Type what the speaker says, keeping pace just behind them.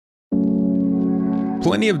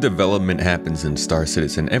Plenty of development happens in Star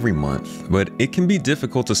Citizen every month, but it can be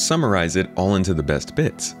difficult to summarize it all into the best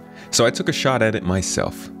bits. So I took a shot at it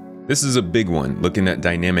myself. This is a big one, looking at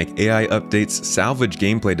dynamic AI updates, salvage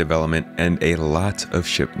gameplay development, and a lot of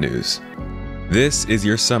ship news. This is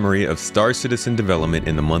your summary of Star Citizen development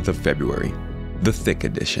in the month of February, the Thick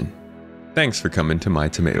Edition. Thanks for coming to my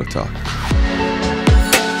Tomato Talk.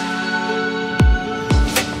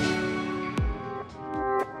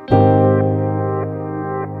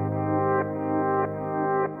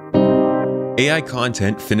 AI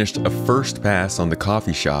Content finished a first pass on the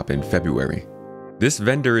coffee shop in February. This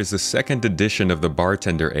vendor is the second edition of the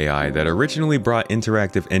bartender AI that originally brought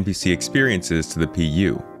interactive NPC experiences to the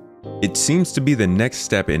PU. It seems to be the next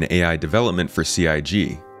step in AI development for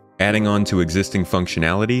CIG, adding on to existing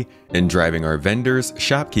functionality and driving our vendors,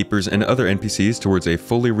 shopkeepers, and other NPCs towards a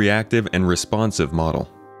fully reactive and responsive model.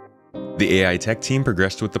 The AI tech team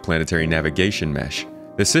progressed with the planetary navigation mesh,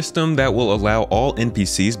 the system that will allow all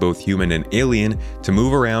NPCs, both human and alien, to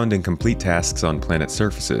move around and complete tasks on planet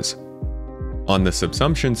surfaces. On the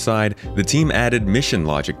subsumption side, the team added mission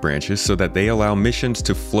logic branches so that they allow missions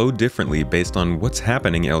to flow differently based on what's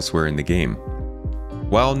happening elsewhere in the game.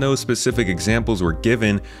 While no specific examples were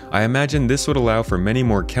given, I imagine this would allow for many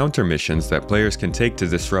more counter missions that players can take to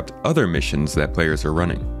disrupt other missions that players are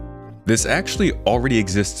running. This actually already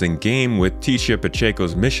exists in-game with Tisha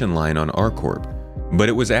Pacheco's mission line on R-Corp, but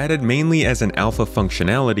it was added mainly as an alpha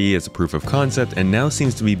functionality as a proof of concept and now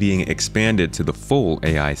seems to be being expanded to the full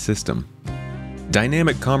AI system.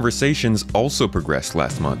 Dynamic conversations also progressed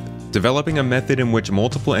last month, developing a method in which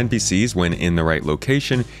multiple NPCs, when in the right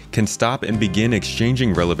location, can stop and begin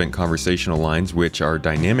exchanging relevant conversational lines which are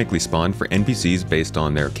dynamically spawned for NPCs based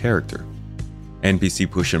on their character. NPC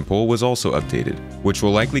push and pull was also updated, which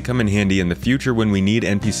will likely come in handy in the future when we need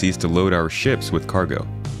NPCs to load our ships with cargo.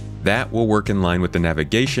 That will work in line with the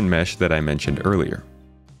navigation mesh that I mentioned earlier.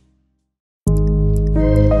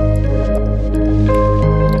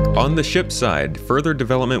 On the ship side, further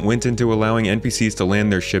development went into allowing NPCs to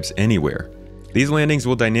land their ships anywhere. These landings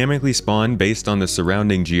will dynamically spawn based on the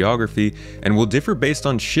surrounding geography and will differ based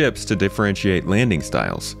on ships to differentiate landing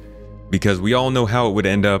styles, because we all know how it would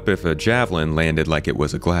end up if a Javelin landed like it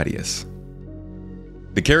was a Gladius.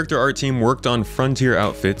 The character art team worked on frontier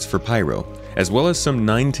outfits for Pyro, as well as some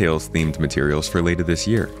Ninetales themed materials for later this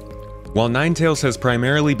year. While Ninetales has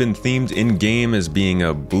primarily been themed in-game as being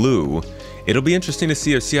a blue, it'll be interesting to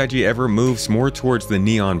see if CIG ever moves more towards the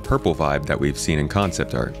neon purple vibe that we've seen in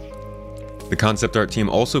concept art. The concept art team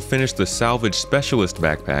also finished the Salvage Specialist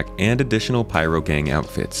backpack and additional Pyro Gang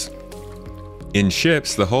outfits. In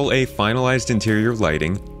ships, the Hull A finalized interior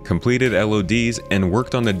lighting, completed LODs, and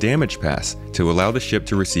worked on the damage pass to allow the ship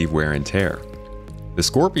to receive wear and tear. The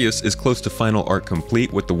Scorpius is close to final art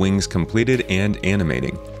complete with the wings completed and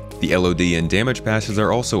animating. The LOD and damage passes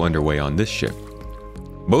are also underway on this ship.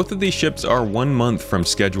 Both of these ships are 1 month from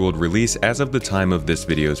scheduled release as of the time of this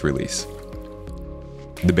video's release.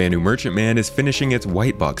 The Banu Merchantman is finishing its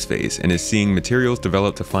white box phase and is seeing materials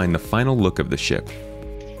developed to find the final look of the ship.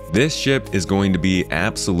 This ship is going to be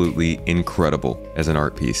absolutely incredible as an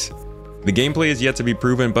art piece. The gameplay is yet to be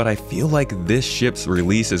proven, but I feel like this ship's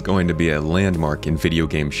release is going to be a landmark in video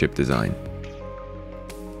game ship design.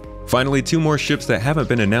 Finally, 2 more ships that haven't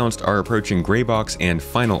been announced are approaching Greybox and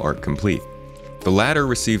final art complete. The latter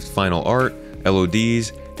received final art,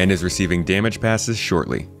 LODs, and is receiving damage passes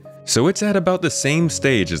shortly. So it's at about the same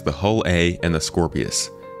stage as the Hull A and the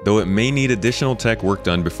Scorpius, though it may need additional tech work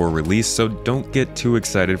done before release, so don't get too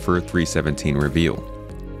excited for a 317 reveal.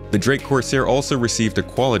 The Drake Corsair also received a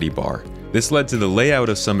quality bar. This led to the layout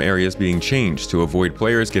of some areas being changed to avoid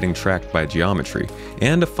players getting tracked by geometry,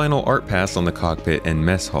 and a final art pass on the cockpit and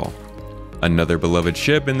mess hall. Another beloved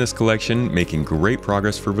ship in this collection, making great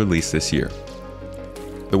progress for release this year.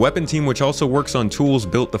 The weapon team, which also works on tools,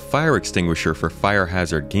 built the fire extinguisher for fire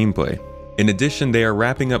hazard gameplay. In addition, they are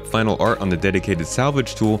wrapping up final art on the dedicated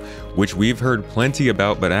salvage tool, which we've heard plenty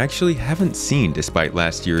about but actually haven't seen despite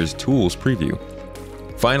last year's tools preview.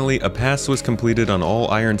 Finally, a pass was completed on all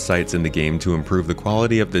iron sights in the game to improve the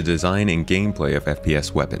quality of the design and gameplay of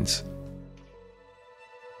FPS weapons.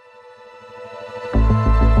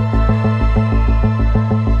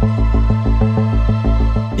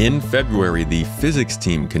 In February, the physics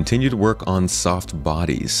team continued to work on soft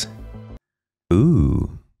bodies.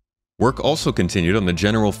 Ooh. Work also continued on the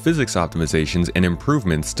general physics optimizations and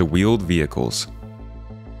improvements to wheeled vehicles.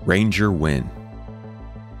 Ranger win.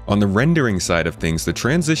 On the rendering side of things, the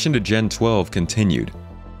transition to Gen 12 continued.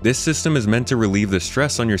 This system is meant to relieve the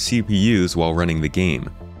stress on your CPUs while running the game,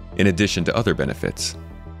 in addition to other benefits.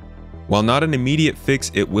 While not an immediate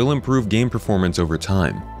fix, it will improve game performance over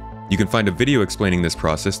time. You can find a video explaining this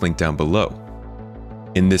process linked down below.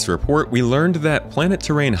 In this report, we learned that planet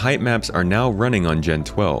terrain height maps are now running on Gen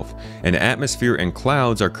 12, and atmosphere and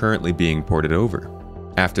clouds are currently being ported over.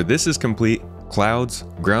 After this is complete, clouds,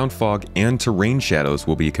 ground fog, and terrain shadows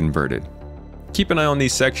will be converted. Keep an eye on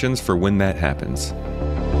these sections for when that happens.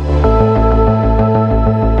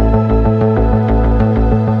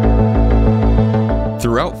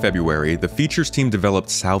 Throughout February, the features team developed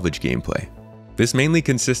Salvage gameplay. This mainly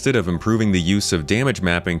consisted of improving the use of damage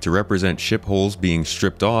mapping to represent ship hulls being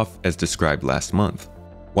stripped off as described last month.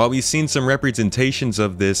 While we've seen some representations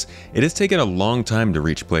of this, it has taken a long time to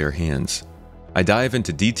reach player hands. I dive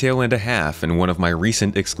into detail and a half in one of my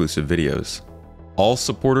recent exclusive videos. All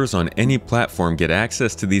supporters on any platform get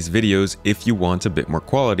access to these videos if you want a bit more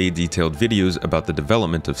quality, detailed videos about the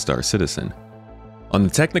development of Star Citizen. On the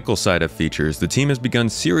technical side of features, the team has begun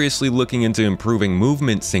seriously looking into improving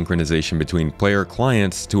movement synchronization between player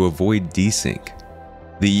clients to avoid desync.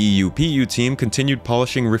 The EUPU team continued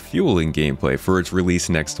polishing refueling gameplay for its release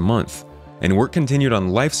next month, and work continued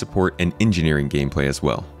on life support and engineering gameplay as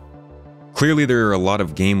well. Clearly, there are a lot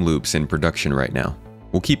of game loops in production right now.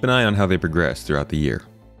 We'll keep an eye on how they progress throughout the year.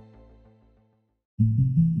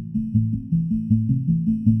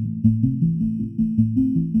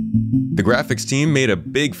 The graphics team made a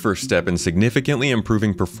big first step in significantly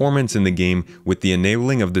improving performance in the game with the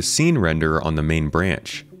enabling of the scene renderer on the main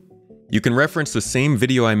branch. You can reference the same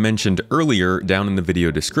video I mentioned earlier down in the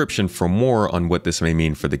video description for more on what this may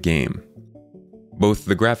mean for the game. Both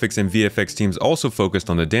the graphics and VFX teams also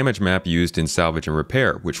focused on the damage map used in Salvage and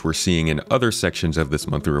Repair, which we're seeing in other sections of this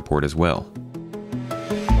monthly report as well.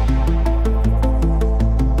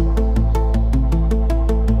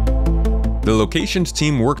 The locations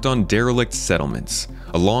team worked on derelict settlements,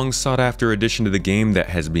 a long sought after addition to the game that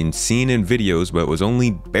has been seen in videos but was only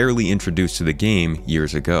barely introduced to the game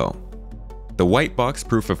years ago. The white box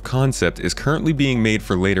proof of concept is currently being made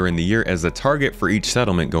for later in the year as a target for each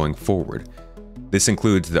settlement going forward. This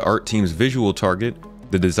includes the art team's visual target,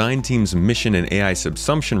 the design team's mission and AI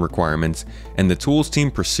subsumption requirements, and the tools team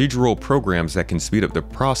procedural programs that can speed up the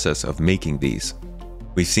process of making these.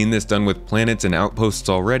 We've seen this done with planets and outposts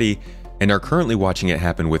already, and are currently watching it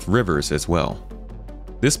happen with rivers as well.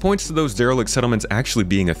 This points to those derelict settlements actually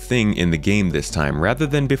being a thing in the game this time, rather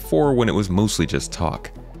than before when it was mostly just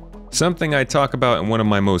talk. Something I talk about in one of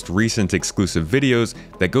my most recent exclusive videos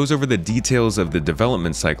that goes over the details of the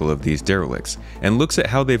development cycle of these derelicts, and looks at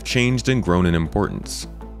how they've changed and grown in importance.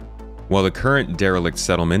 While the current derelict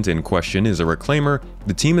settlement in question is a reclaimer,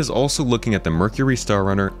 the team is also looking at the Mercury Star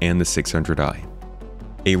Runner and the 600i.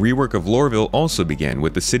 A rework of Lorville also began,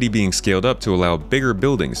 with the city being scaled up to allow bigger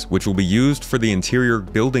buildings, which will be used for the interior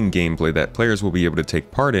building gameplay that players will be able to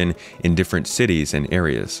take part in different cities and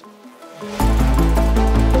areas.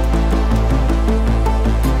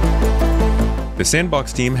 The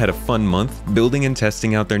Sandbox team had a fun month building and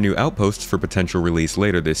testing out their new outposts for potential release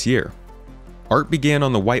later this year. Art began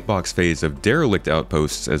on the white box phase of derelict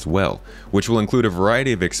outposts as well, which will include a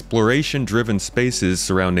variety of exploration-driven spaces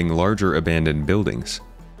surrounding larger abandoned buildings,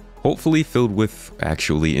 hopefully filled with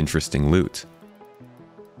actually interesting loot.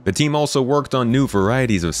 The team also worked on new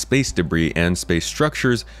varieties of space debris and space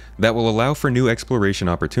structures that will allow for new exploration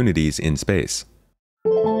opportunities in space.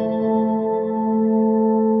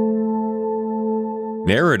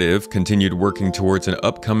 Narrative continued working towards an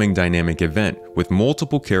upcoming dynamic event with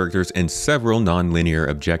multiple characters and several non-linear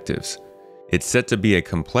objectives. It's set to be a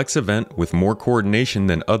complex event with more coordination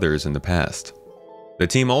than others in the past. The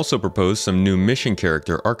team also proposed some new mission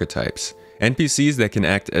character archetypes, NPCs that can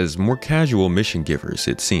act as more casual mission givers,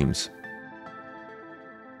 it seems.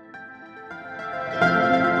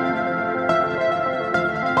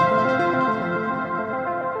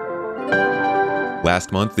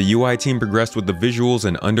 Last month, the UI team progressed with the visuals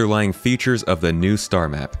and underlying features of the new star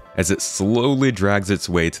map, as it slowly drags its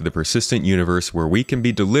way to the persistent universe where we can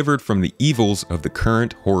be delivered from the evils of the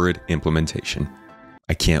current horrid implementation.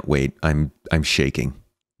 I can't wait, I'm shaking.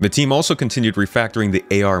 The team also continued refactoring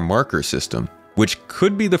the AR marker system, which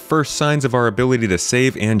could be the first signs of our ability to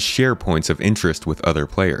save and share points of interest with other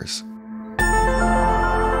players.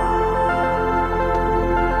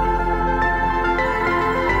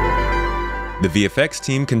 The VFX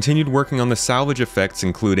team continued working on the salvage effects,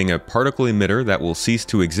 including a particle emitter that will cease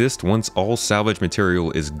to exist once all salvage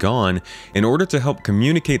material is gone, in order to help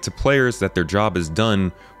communicate to players that their job is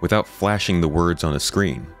done without flashing the words on a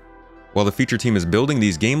screen. While the feature team is building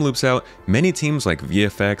these game loops out, many teams like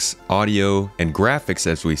VFX, audio, and graphics,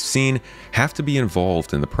 as we've seen, have to be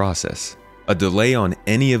involved in the process. A delay on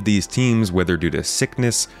any of these teams, whether due to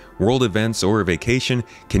sickness, world events, or a vacation,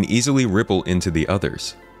 can easily ripple into the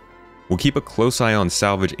others. We'll keep a close eye on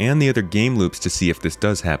Salvage and the other game loops to see if this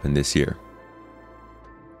does happen this year.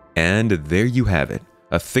 And there you have it,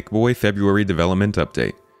 a thick boy February development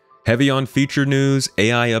update. Heavy on feature news,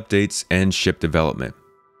 AI updates, and ship development.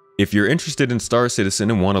 If you're interested in Star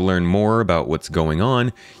Citizen and want to learn more about what's going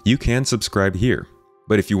on, you can subscribe here.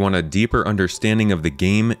 But if you want a deeper understanding of the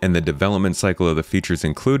game and the development cycle of the features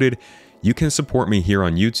included, you can support me here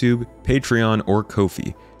on YouTube, Patreon, or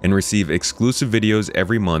Ko-fi, and receive exclusive videos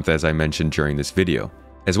every month as I mentioned during this video,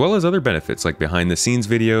 as well as other benefits like behind-the-scenes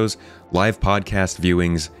videos, live podcast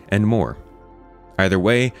viewings, and more. Either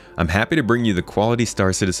way, I'm happy to bring you the quality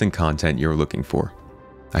Star Citizen content you're looking for.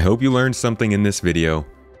 I hope you learned something in this video,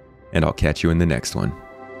 and I'll catch you in the next one.